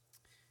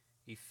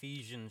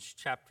Ephesians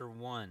chapter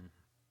 1.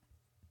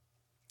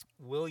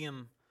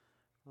 William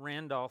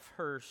Randolph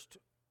Hearst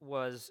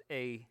was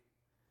a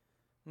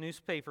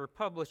newspaper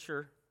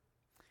publisher,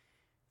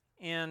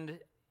 and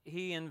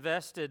he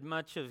invested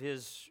much of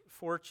his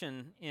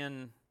fortune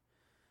in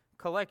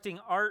collecting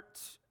art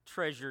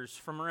treasures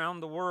from around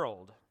the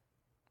world.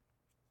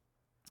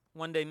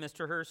 One day,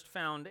 Mr. Hearst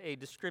found a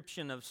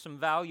description of some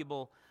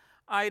valuable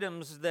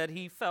items that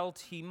he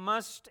felt he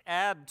must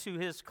add to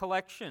his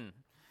collection.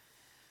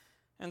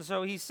 And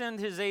so he sent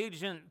his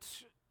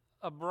agent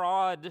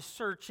abroad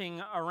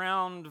searching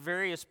around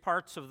various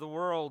parts of the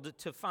world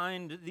to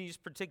find these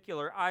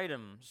particular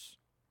items.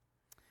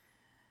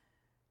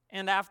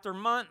 And after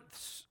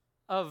months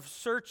of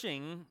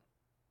searching,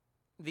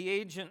 the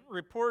agent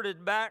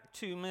reported back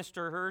to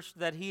Mr. Hearst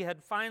that he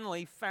had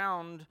finally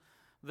found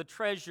the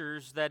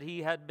treasures that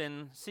he had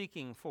been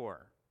seeking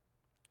for.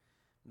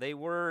 They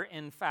were,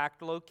 in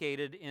fact,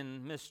 located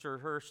in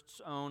Mr.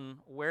 Hearst's own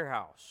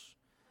warehouse.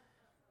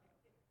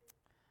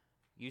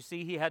 You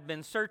see, he had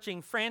been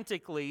searching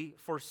frantically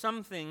for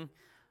something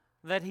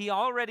that he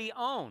already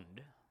owned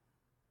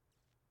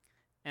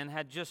and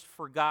had just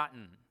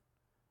forgotten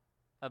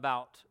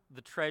about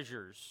the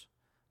treasures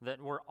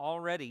that were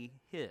already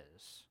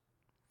his.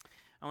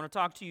 I want to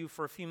talk to you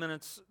for a few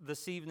minutes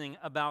this evening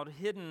about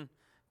hidden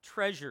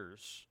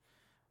treasures.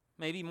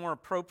 Maybe more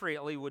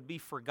appropriately would be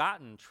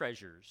forgotten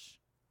treasures.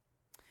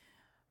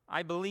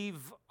 I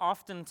believe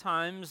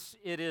oftentimes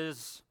it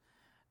is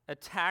a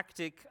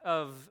tactic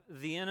of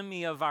the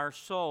enemy of our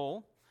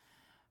soul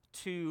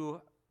to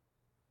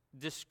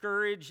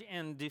discourage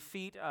and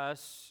defeat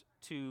us,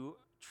 to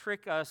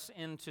trick us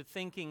into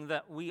thinking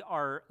that we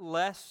are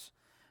less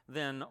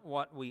than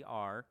what we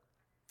are.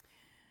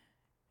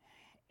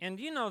 And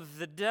you know,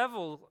 the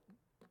devil,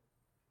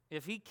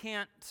 if he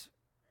can't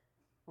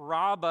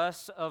rob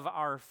us of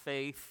our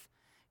faith,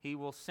 he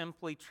will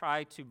simply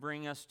try to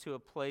bring us to a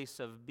place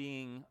of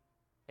being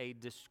a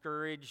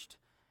discouraged,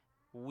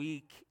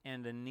 weak,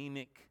 and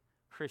anemic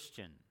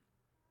Christian.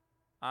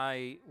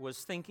 I was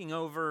thinking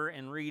over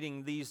and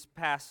reading these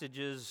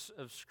passages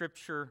of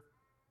Scripture,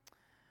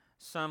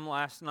 some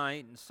last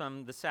night and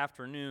some this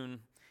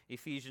afternoon,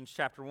 Ephesians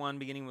chapter 1,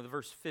 beginning with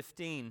verse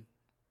 15.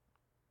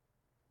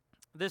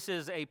 This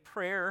is a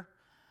prayer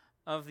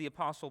of the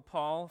Apostle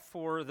Paul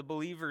for the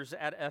believers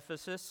at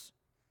Ephesus.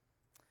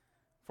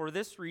 For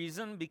this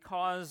reason,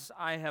 because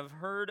I have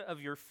heard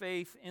of your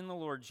faith in the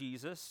Lord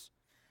Jesus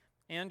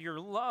and your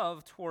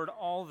love toward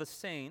all the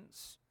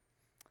saints,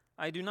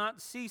 I do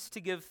not cease to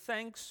give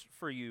thanks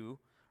for you,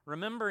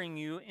 remembering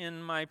you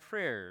in my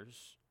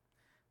prayers,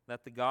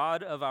 that the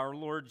God of our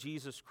Lord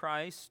Jesus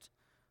Christ,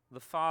 the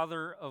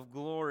Father of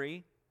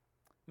glory,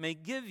 may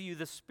give you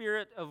the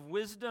spirit of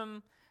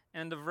wisdom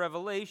and of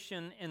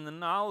revelation in the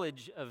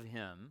knowledge of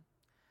him,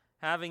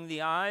 having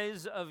the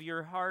eyes of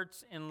your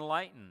hearts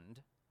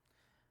enlightened,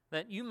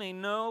 that you may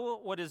know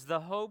what is the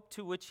hope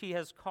to which he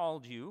has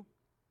called you,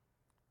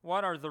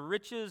 what are the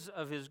riches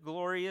of his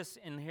glorious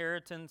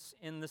inheritance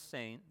in the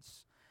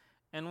saints,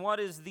 and what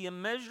is the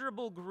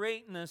immeasurable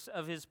greatness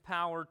of his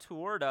power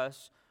toward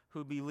us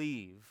who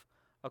believe,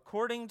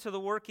 according to the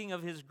working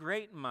of his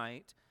great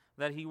might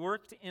that he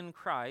worked in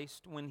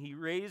Christ when he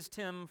raised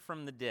him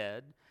from the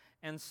dead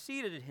and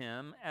seated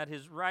him at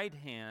his right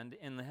hand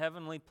in the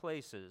heavenly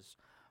places,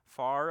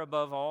 far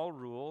above all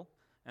rule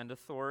and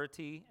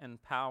authority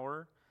and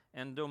power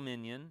and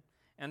dominion,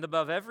 and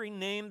above every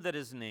name that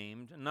is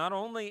named, not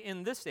only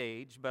in this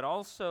age, but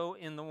also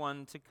in the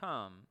one to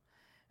come.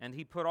 And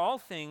he put all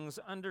things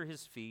under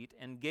his feet,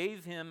 and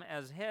gave him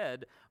as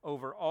head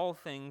over all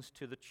things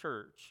to the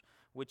church,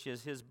 which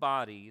is his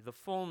body, the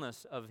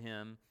fullness of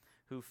him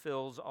who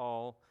fills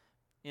all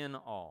in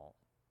all.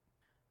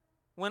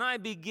 When I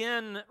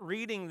begin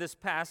reading this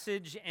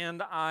passage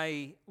and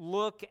I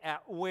look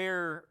at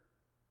where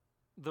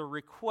the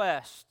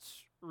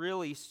requests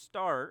really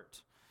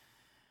start,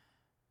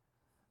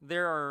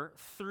 there are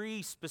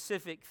three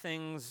specific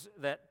things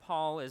that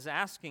Paul is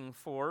asking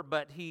for,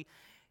 but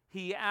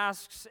he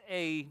asks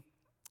a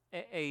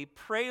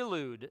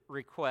prelude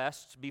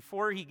request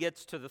before he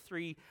gets to the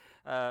three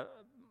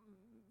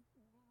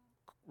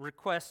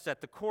requests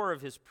at the core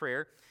of his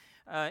prayer.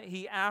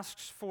 He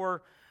asks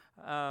for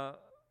a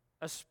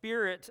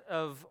spirit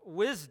of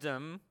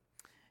wisdom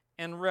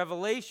and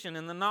revelation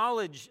in the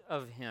knowledge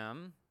of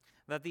him,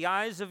 that the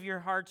eyes of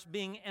your hearts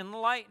being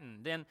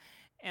enlightened.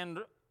 And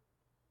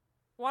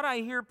what I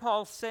hear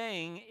Paul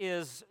saying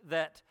is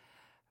that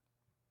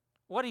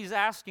what he's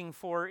asking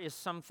for is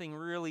something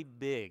really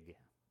big.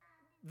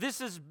 This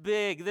is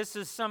big. This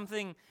is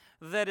something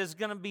that is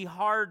going to be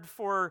hard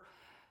for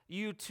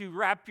you to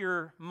wrap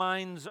your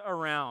minds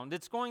around.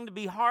 It's going to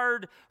be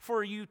hard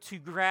for you to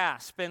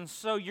grasp. And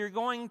so you're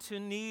going to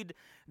need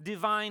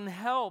divine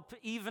help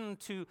even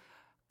to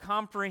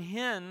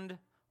comprehend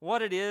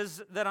what it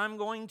is that I'm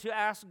going to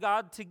ask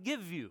God to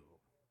give you.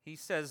 He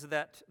says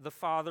that the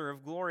Father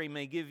of glory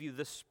may give you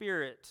the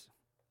spirit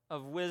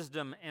of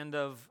wisdom and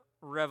of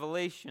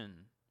revelation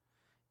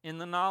in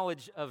the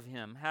knowledge of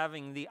him,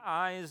 having the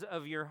eyes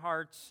of your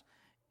hearts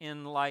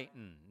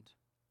enlightened.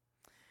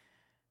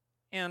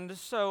 And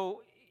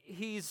so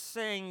he's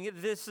saying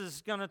this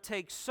is going to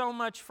take so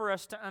much for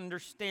us to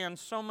understand,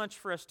 so much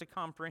for us to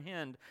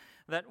comprehend,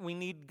 that we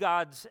need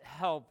God's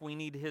help. We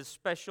need His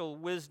special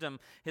wisdom,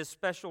 His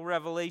special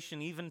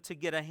revelation, even to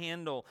get a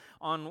handle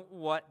on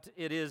what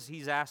it is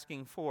He's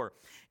asking for.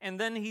 And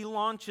then he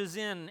launches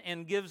in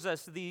and gives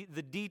us the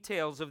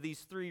details of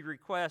these three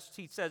requests.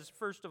 He says,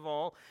 first of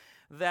all,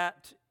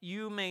 that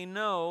you may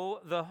know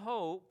the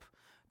hope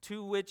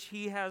to which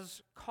He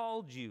has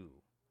called you.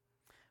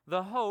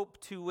 The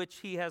hope to which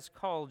He has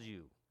called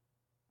you.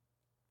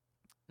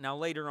 Now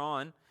later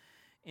on,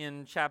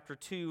 in chapter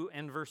 2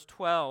 and verse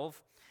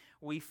 12,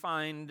 we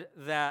find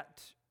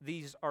that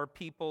these are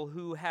people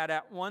who had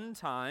at one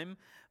time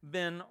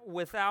been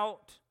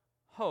without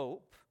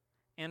hope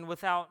and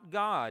without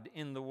God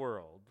in the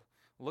world.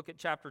 Look at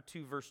chapter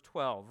 2, verse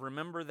 12.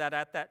 Remember that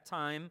at that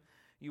time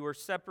you were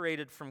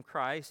separated from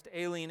Christ,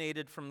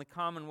 alienated from the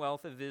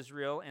commonwealth of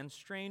Israel, and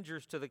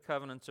strangers to the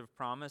covenants of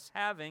promise,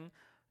 having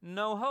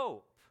no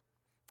hope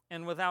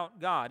and without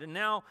God. And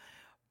now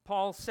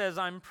Paul says,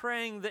 I'm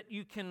praying that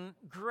you can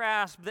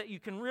grasp, that you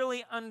can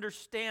really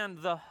understand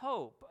the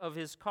hope of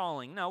His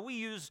calling. Now, we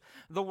use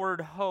the word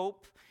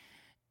hope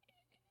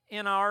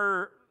in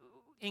our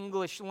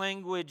English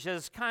language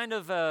as kind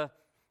of a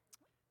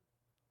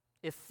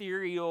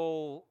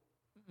ethereal,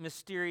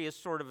 mysterious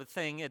sort of a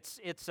thing. It's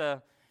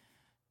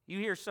you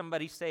hear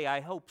somebody say,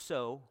 I hope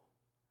so.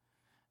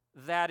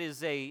 That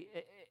is a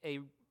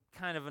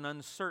kind of an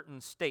uncertain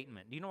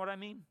statement. Do you know what I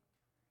mean?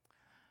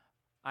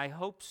 I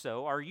hope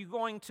so. Are you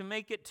going to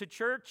make it to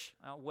church?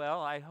 Well,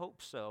 I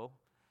hope so.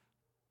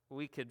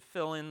 We could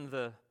fill in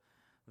the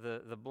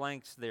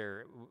blanks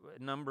there,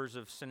 numbers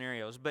of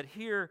scenarios. But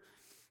here,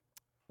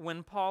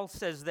 when Paul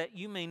says that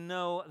you may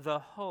know the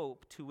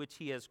hope to which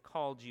He has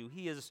called you,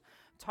 he is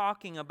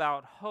talking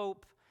about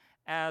hope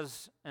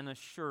as an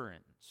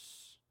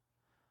assurance.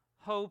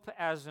 Hope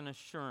as an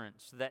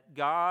assurance that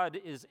God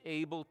is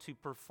able to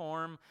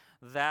perform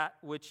that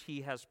which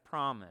He has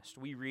promised.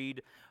 We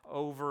read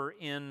over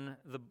in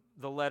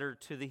the letter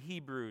to the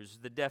Hebrews,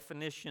 the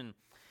definition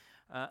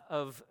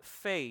of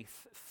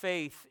faith.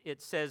 Faith,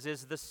 it says,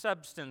 is the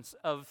substance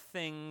of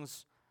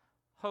things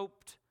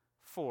hoped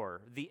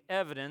for, the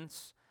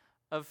evidence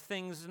of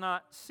things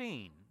not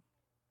seen.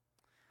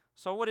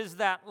 So what is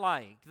that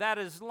like? That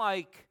is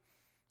like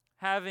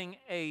having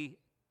a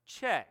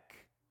check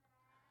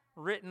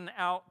written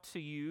out to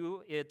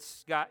you.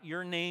 It's got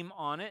your name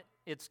on it.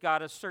 It's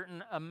got a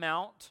certain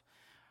amount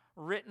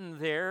written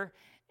there.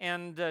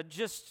 And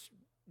just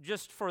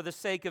for the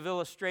sake of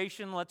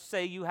illustration, let's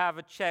say you have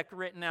a check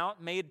written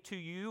out, made to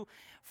you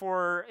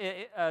for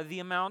the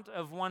amount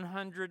of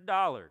 $100.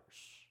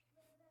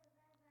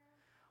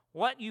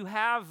 What you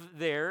have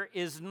there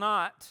is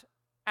not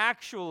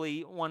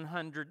actually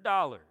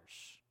 $100.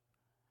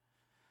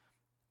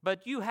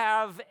 But you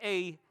have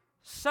a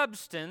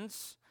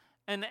substance,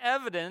 an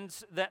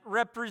evidence that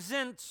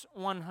represents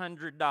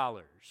 $100.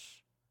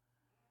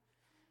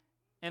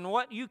 And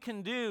what you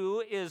can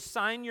do is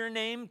sign your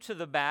name to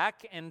the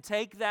back and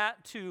take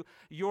that to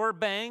your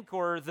bank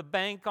or the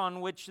bank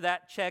on which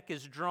that check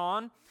is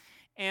drawn,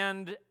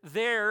 and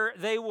there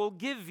they will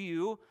give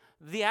you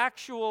the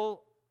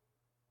actual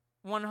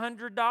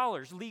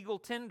 $100, legal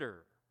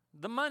tender,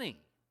 the money.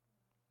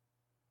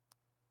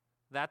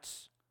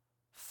 That's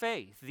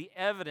faith, the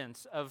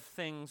evidence of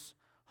things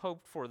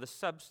hoped for, the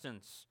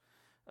substance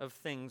of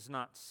things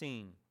not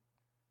seen.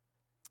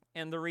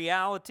 And the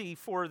reality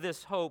for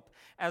this hope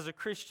as a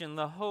Christian,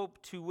 the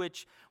hope to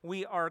which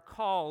we are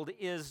called,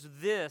 is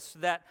this: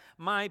 that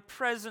my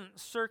present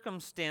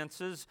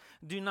circumstances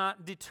do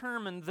not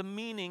determine the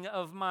meaning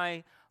of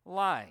my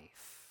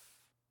life.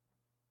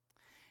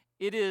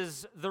 It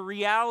is the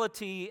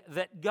reality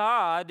that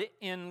God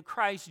in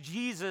Christ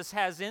Jesus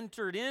has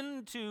entered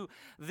into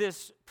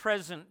this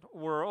present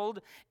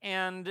world,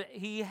 and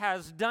He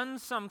has done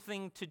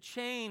something to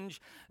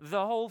change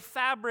the whole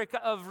fabric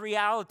of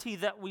reality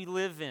that we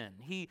live in.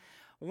 He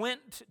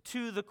went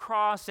to the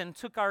cross and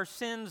took our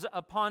sins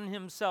upon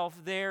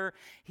Himself there.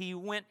 He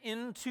went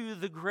into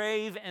the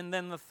grave, and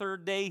then the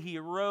third day He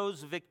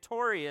arose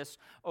victorious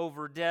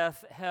over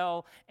death,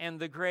 hell, and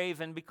the grave.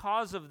 And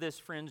because of this,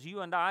 friends, you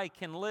and I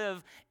can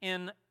live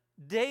in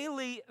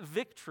daily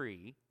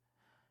victory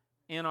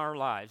in our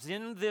lives,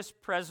 in this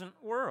present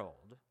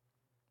world.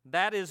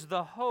 That is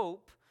the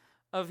hope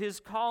of His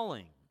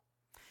calling.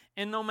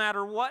 And no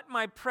matter what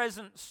my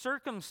present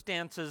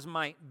circumstances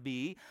might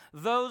be,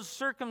 those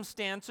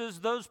circumstances,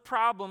 those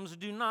problems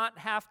do not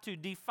have to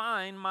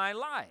define my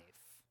life.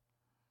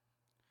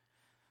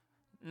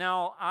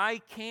 Now, I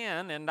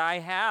can and I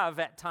have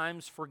at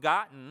times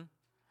forgotten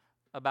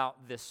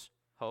about this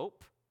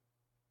hope.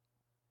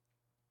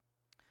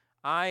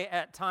 I,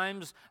 at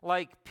times,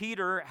 like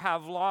Peter,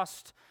 have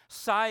lost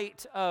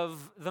sight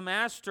of the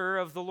Master,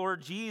 of the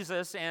Lord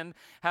Jesus, and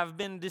have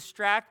been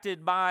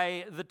distracted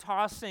by the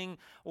tossing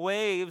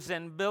waves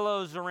and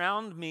billows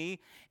around me,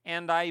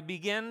 and I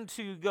begin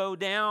to go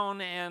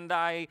down, and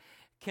I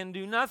can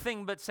do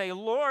nothing but say,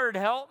 Lord,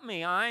 help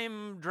me,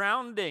 I'm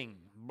drowning,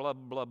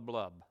 blub, blub,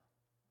 blub.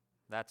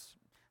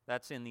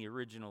 That's in the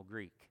original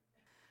Greek.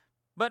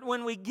 But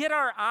when we get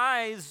our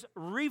eyes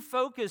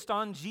refocused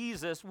on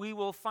Jesus, we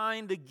will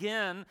find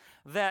again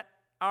that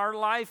our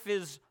life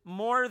is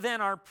more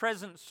than our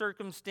present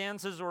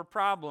circumstances or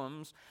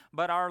problems,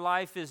 but our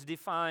life is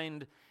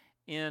defined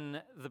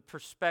in the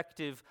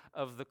perspective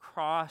of the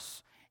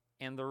cross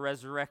and the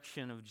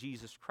resurrection of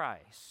Jesus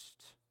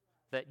Christ,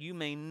 that you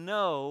may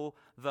know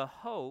the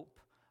hope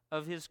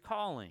of His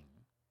calling.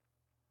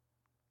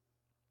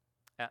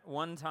 At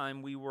one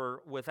time we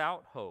were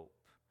without hope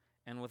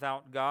and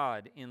without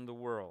God in the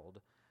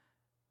world.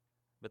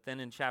 But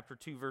then in chapter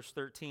 2, verse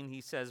 13, he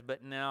says,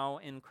 "But now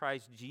in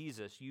Christ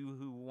Jesus, you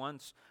who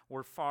once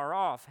were far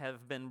off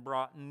have been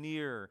brought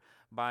near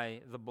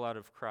by the blood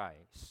of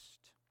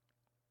Christ."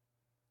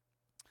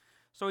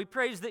 So he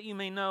prays that you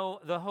may know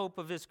the hope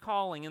of His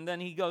calling. And then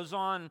he goes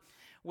on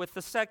with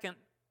the second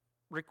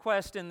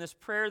request in this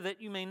prayer,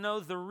 that you may know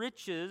the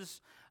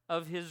riches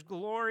of His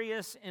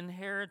glorious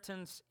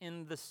inheritance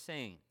in the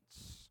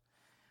saints.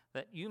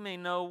 That you may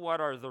know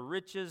what are the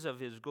riches of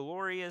His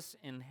glorious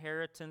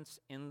inheritance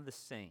in the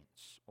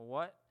saints.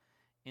 What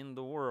in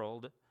the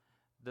world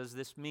does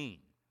this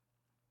mean?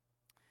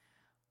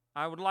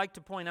 I would like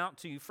to point out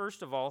to you,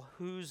 first of all,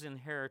 whose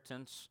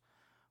inheritance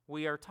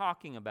we are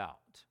talking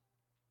about.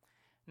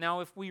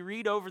 Now, if we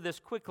read over this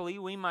quickly,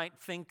 we might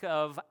think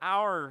of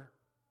our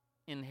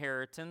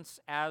inheritance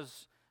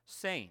as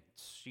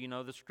saints. You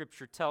know, the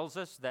Scripture tells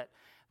us that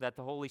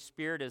the Holy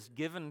Spirit is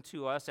given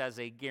to us as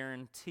a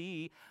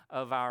guarantee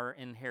of our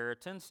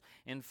inheritance.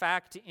 In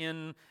fact,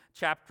 in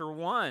chapter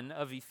 1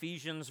 of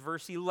Ephesians,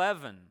 verse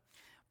 11,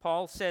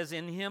 Paul says,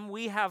 "In Him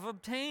we have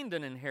obtained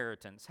an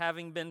inheritance,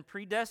 having been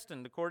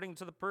predestined according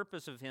to the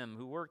purpose of Him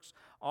who works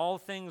all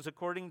things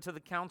according to the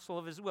counsel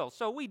of His will."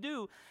 So we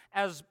do,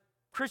 as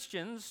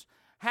Christians,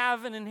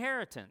 have an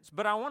inheritance.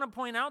 But I want to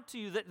point out to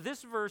you that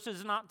this verse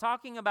is not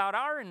talking about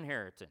our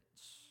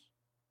inheritance.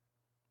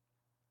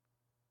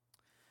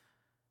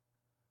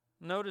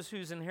 Notice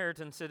whose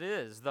inheritance it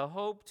is. The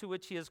hope to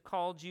which He has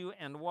called you,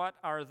 and what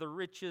are the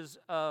riches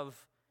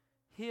of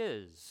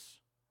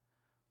His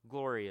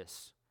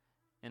glorious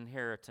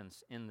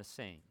inheritance in the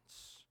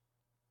saints.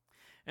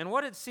 And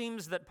what it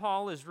seems that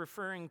Paul is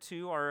referring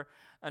to are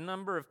a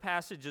number of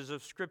passages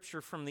of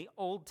Scripture from the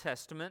Old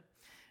Testament.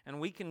 And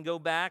we can go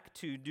back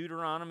to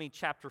Deuteronomy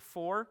chapter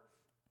 4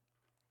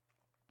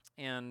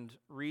 and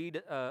read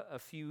a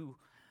few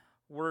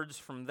words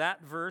from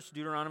that verse.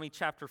 Deuteronomy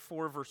chapter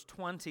 4, verse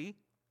 20.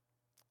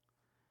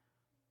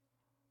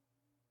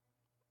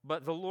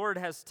 "But the Lord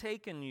has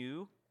taken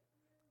you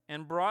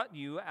and brought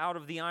you out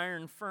of the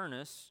iron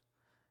furnace,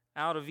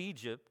 out of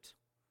Egypt,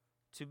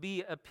 to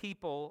be a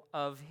people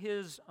of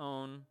His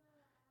own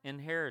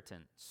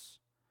inheritance,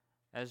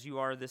 as you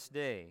are this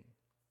day."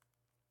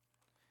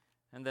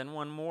 And then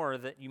one more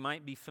that you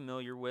might be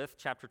familiar with,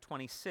 chapter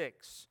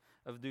 26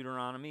 of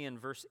Deuteronomy and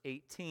verse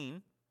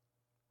 18.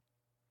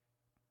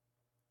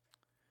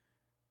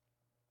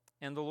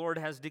 "And the Lord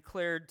has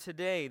declared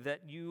today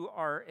that you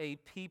are a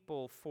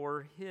people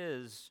for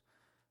His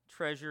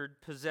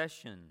treasured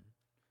possession,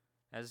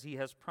 as He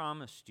has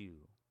promised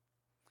you."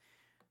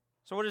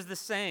 So what is this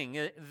saying?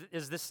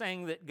 Is this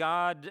saying that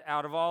God,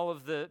 out of all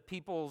of the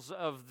peoples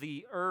of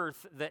the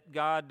earth, that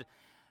God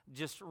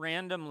just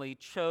randomly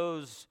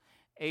chose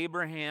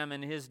Abraham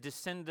and his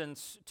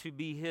descendants to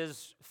be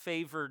His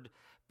favored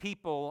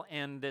people,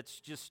 and it's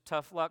just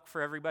tough luck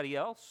for everybody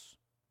else?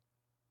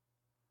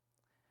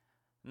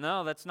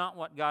 No, that's not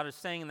what God is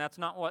saying, and that's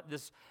not what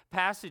this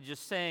passage is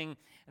saying,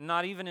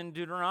 not even in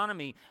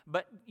Deuteronomy.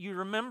 But you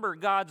remember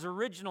God's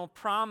original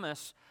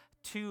promise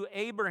to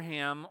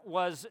Abraham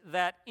was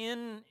that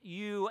in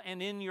you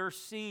and in your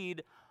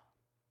seed,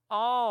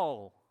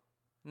 all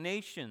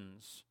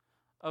nations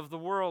of the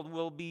world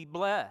will be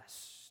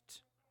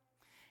blessed.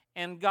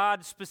 And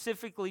God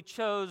specifically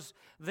chose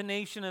the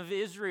nation of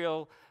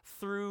Israel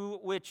through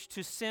which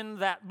to send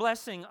that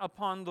blessing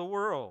upon the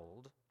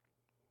world.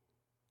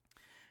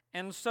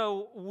 And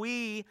so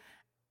we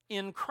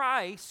in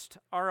Christ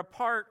are a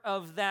part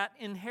of that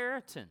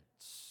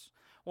inheritance.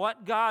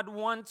 What God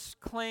once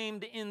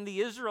claimed in the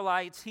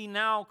Israelites, He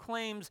now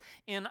claims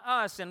in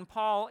us. And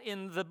Paul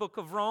in the book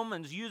of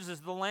Romans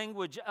uses the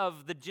language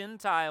of the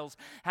Gentiles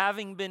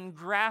having been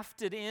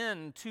grafted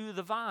into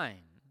the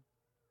vine.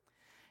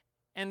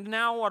 And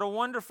now what a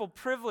wonderful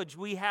privilege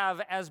we have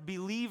as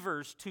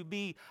believers to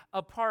be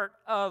a part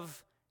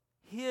of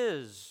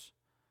His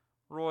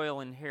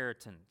royal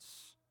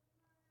inheritance,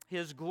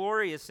 His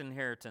glorious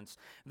inheritance.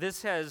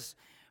 This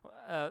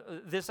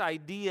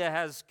idea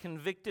has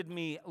convicted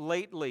me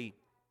lately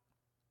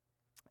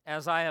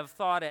as I have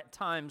thought at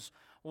times,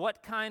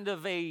 what kind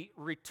of a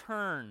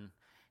return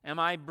am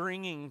I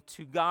bringing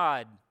to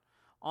God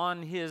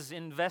on His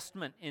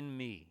investment in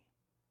me?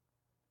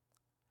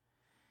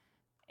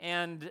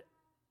 And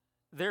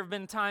There have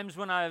been times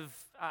when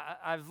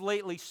I've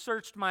lately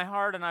searched my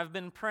heart and I've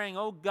been praying,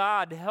 oh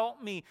God,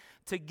 help me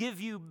to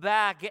give you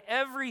back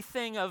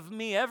everything of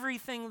me,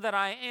 everything that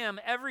I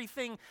am,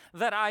 everything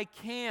that I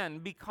can,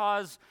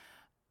 because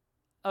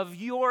of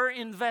your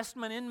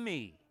investment in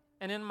me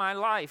and in my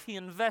life. He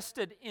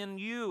invested in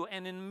you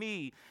and in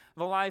me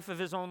the life of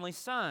His only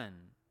Son,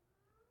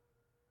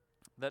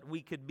 that we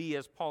could be,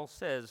 as Paul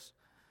says,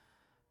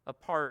 a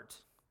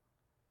part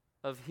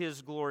of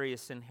His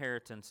glorious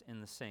inheritance in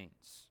the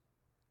saints.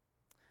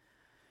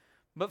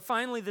 But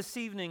finally this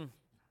evening,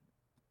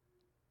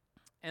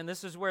 and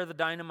this is where the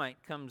dynamite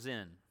comes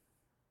in,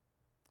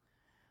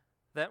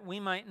 that we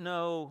might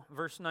know,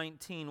 verse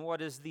 19,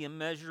 what is the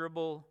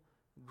immeasurable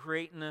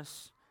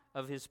greatness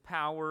of His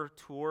power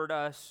toward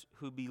us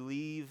who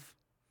believe,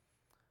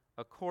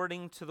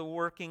 according to the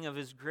working of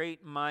His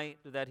great might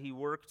that He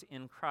worked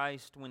in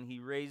Christ when He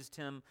raised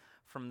Him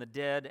from the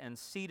dead and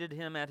seated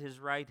Him at His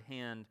right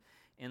hand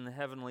in the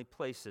heavenly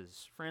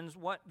places. Friends,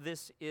 what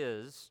this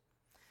is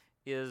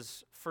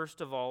first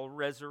of all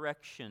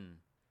resurrection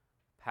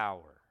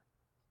power.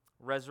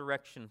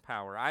 Resurrection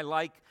power. I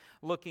like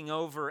looking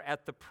over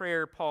at the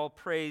prayer Paul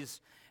prays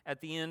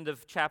at the end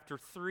of chapter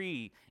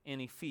 3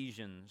 in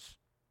Ephesians.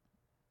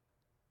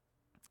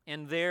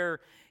 And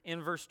there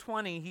in verse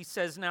 20 he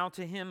says, now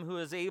to Him who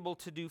is able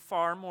to do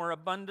far more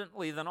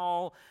abundantly than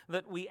all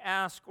that we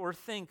ask or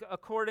think,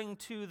 according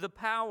to the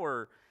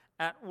power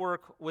at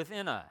work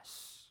within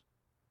us.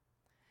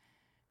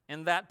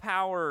 And that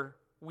power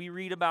we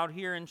read about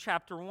here in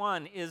chapter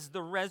 1 is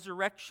the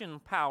resurrection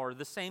power,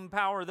 the same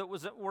power that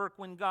was at work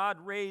when God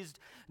raised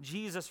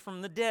Jesus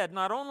from the dead.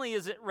 Not only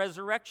is it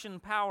resurrection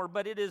power,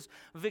 but it is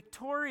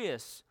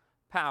victorious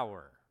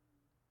power.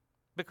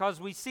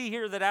 Because we see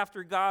here that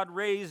after God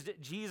raised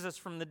Jesus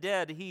from the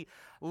dead, He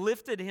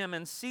lifted Him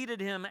and seated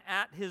Him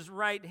at His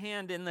right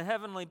hand in the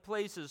heavenly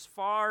places,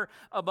 far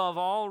above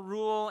all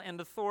rule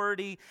and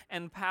authority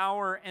and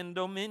power and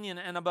dominion,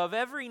 and above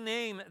every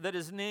name that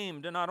is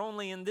named, and not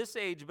only in this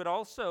age, but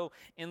also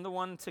in the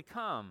one to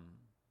come.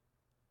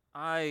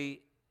 I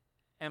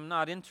am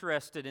not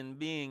interested in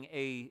being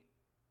a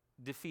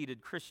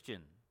defeated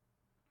Christian,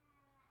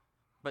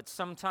 but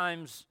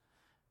sometimes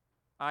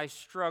I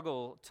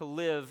struggle to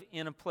live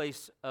in a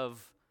place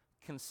of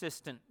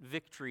consistent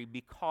victory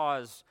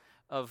because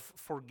of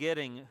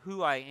forgetting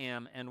who I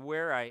am and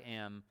where I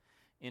am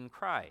in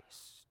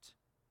Christ.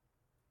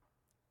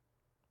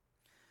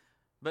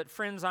 But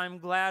friends, I'm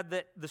glad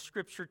that the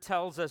Scripture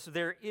tells us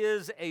there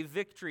is a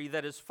victory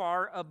that is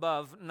far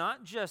above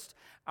not just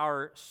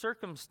our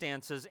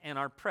circumstances and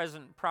our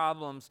present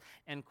problems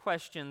and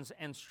questions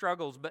and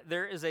struggles, but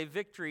there is a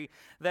victory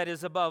that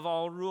is above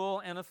all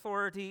rule and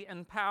authority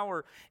and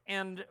power.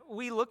 And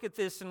we look at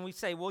this and we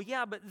say, well,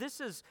 yeah, but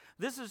this is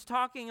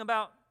talking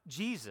about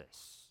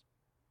Jesus.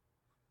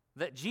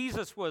 That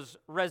Jesus was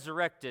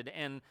resurrected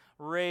and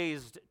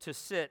raised to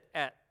sit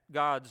at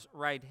God's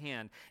right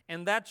hand.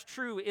 And that's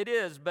true, it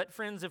is. But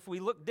friends, if we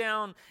look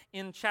down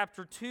in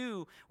chapter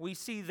 2, we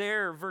see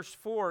there, verse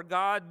 4,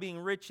 God being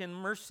rich in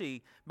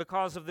mercy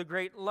because of the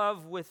great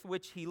love with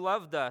which He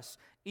loved us,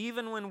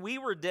 even when we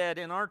were dead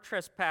in our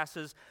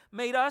trespasses,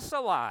 made us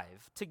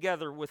alive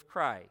together with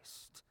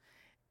Christ.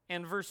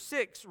 And verse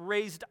 6,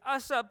 raised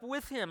us up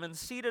with Him and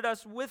seated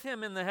us with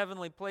Him in the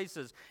heavenly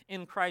places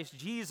in Christ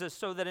Jesus,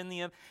 so that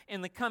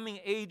in the coming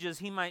ages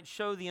He might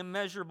show the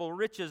immeasurable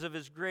riches of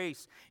His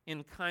grace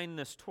in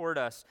kindness toward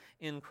us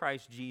in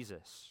Christ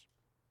Jesus.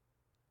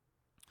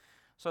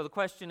 So the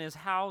question is,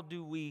 how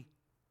do we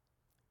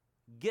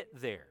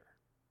get there?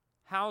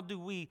 How do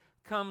we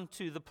come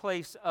to the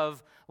place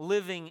of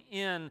living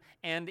in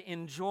and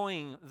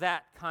enjoying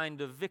that kind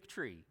of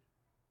victory?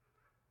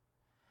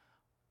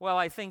 Well,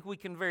 I think we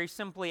can very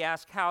simply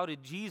ask, how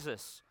did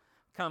Jesus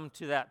come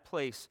to that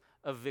place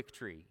of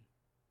victory?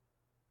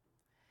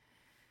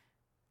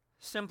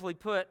 Simply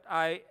put,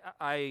 as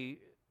I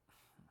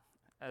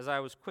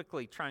was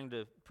quickly trying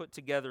to put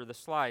together the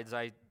slides,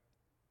 I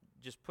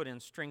just put in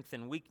strength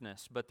and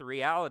weakness. But the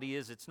reality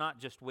is it's not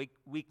just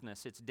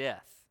weakness, it's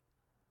death.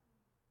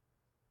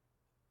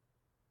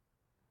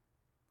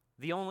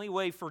 The only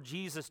way for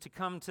Jesus to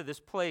come to this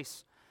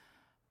place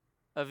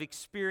of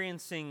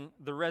experiencing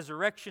the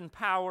resurrection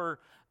power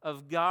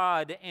of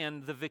God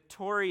and the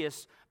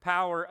victorious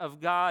power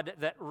of God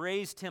that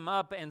raised Him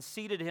up and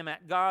seated Him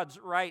at God's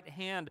right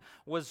hand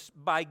was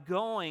by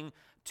going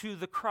to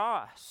the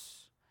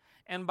cross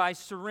and by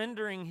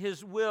surrendering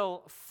His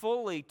will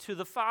fully to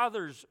the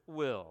Father's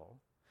will.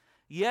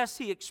 Yes,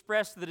 He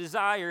expressed the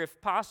desire,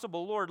 if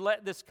possible, Lord,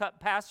 let this cup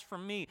pass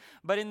from me.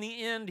 But in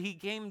the end, He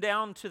came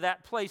down to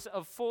that place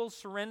of full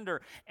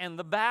surrender. And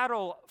the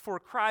battle for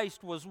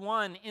Christ was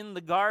won in the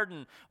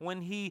garden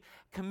when He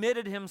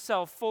committed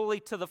Himself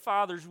fully to the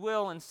Father's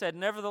will and said,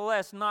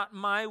 nevertheless, not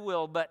my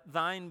will, but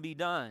thine be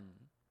done.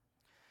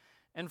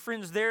 And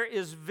friends, there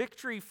is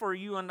victory for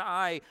you and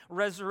I,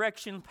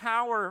 resurrection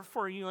power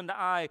for you and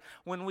I,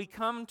 when we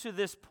come to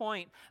this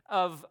point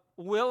of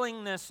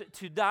willingness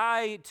to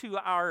die to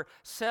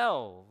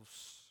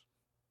ourselves.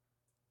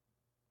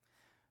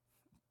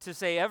 to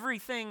say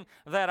everything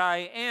that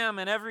I am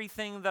and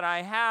everything that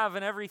I have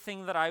and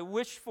everything that I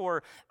wish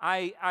for,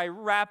 I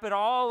wrap it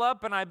all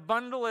up and I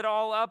bundle it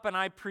all up and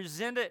I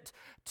present it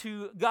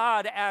to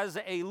God as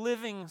a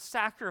living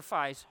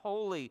sacrifice,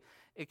 holy,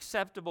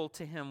 acceptable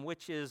to Him,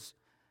 which is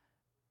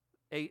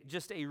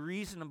just a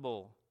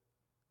reasonable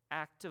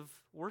act of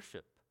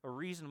worship, a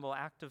reasonable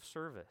act of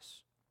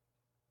service.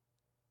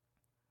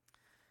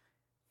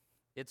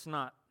 It's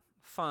not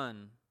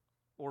fun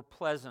or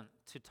pleasant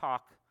to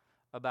talk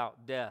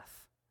about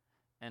death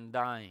and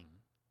dying.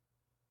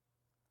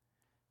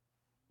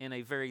 In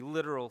a very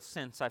literal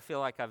sense, I feel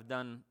like I've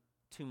done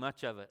too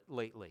much of it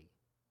lately.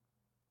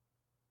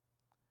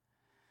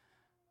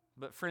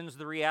 But friends,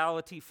 the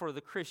reality for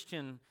the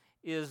Christian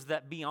is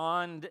that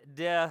beyond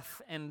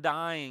death and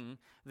dying,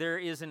 there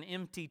is an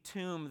empty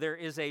tomb, there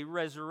is a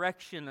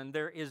resurrection, and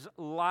there is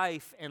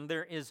life, and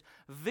there is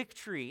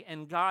victory,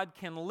 and God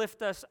can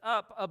lift us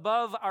up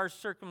above our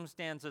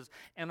circumstances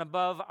and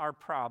above our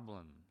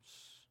problems.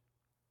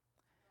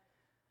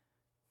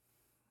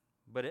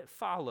 But it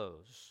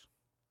follows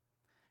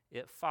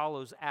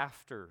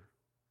after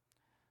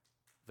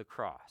the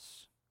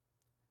cross.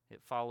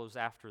 It follows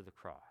after the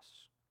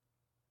cross.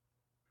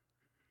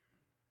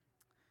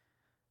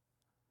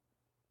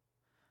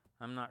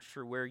 I'm not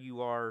sure where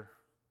you are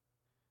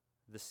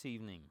this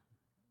evening,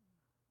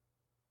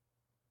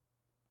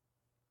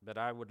 but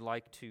I would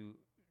like to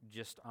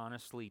just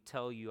honestly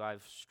tell you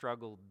I've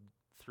struggled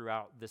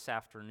throughout this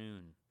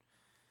afternoon,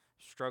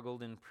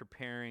 struggled in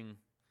preparing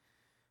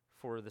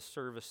for the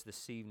service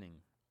this evening.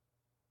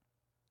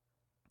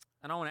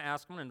 And I'm going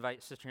to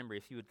invite Sister Hembry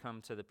if you would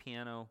come to the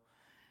piano,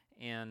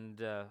 and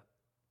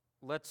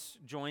let's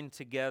join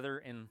together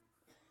and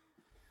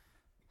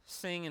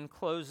sing in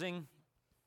closing.